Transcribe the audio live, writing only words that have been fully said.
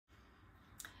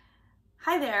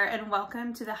Hi there, and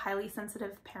welcome to the Highly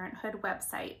Sensitive Parenthood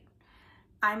website.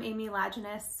 I'm Amy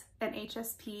Lajeunesse, an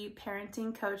HSP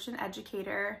parenting coach and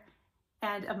educator,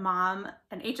 and a mom,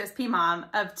 an HSP mom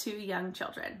of 2 young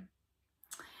children.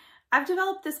 I've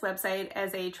developed this website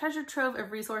as a treasure trove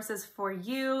of resources for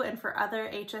you and for other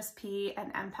HSP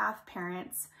and empath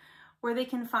parents, where they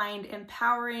can find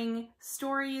empowering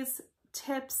stories,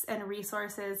 tips, and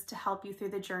resources to help you through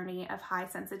the journey of high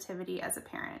sensitivity as a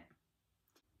parent.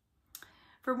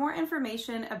 For more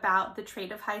information about the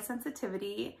trait of high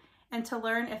sensitivity and to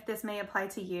learn if this may apply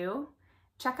to you,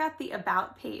 check out the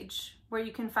About page, where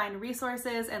you can find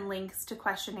resources and links to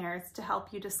questionnaires to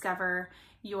help you discover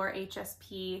your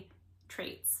HSP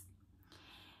traits.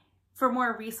 For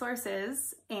more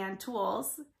resources and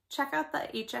tools, check out the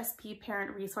HSP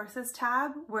Parent Resources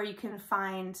tab, where you can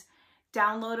find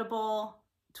downloadable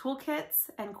toolkits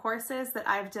and courses that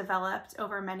I've developed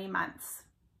over many months.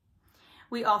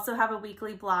 We also have a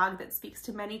weekly blog that speaks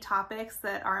to many topics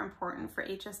that are important for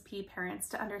HSP parents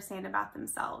to understand about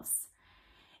themselves.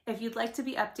 If you'd like to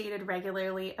be updated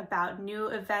regularly about new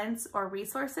events or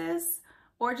resources,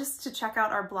 or just to check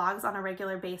out our blogs on a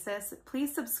regular basis,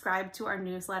 please subscribe to our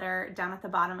newsletter down at the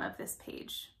bottom of this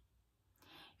page.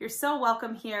 You're so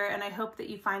welcome here, and I hope that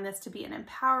you find this to be an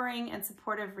empowering and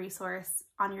supportive resource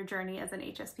on your journey as an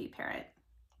HSP parent.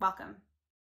 Welcome.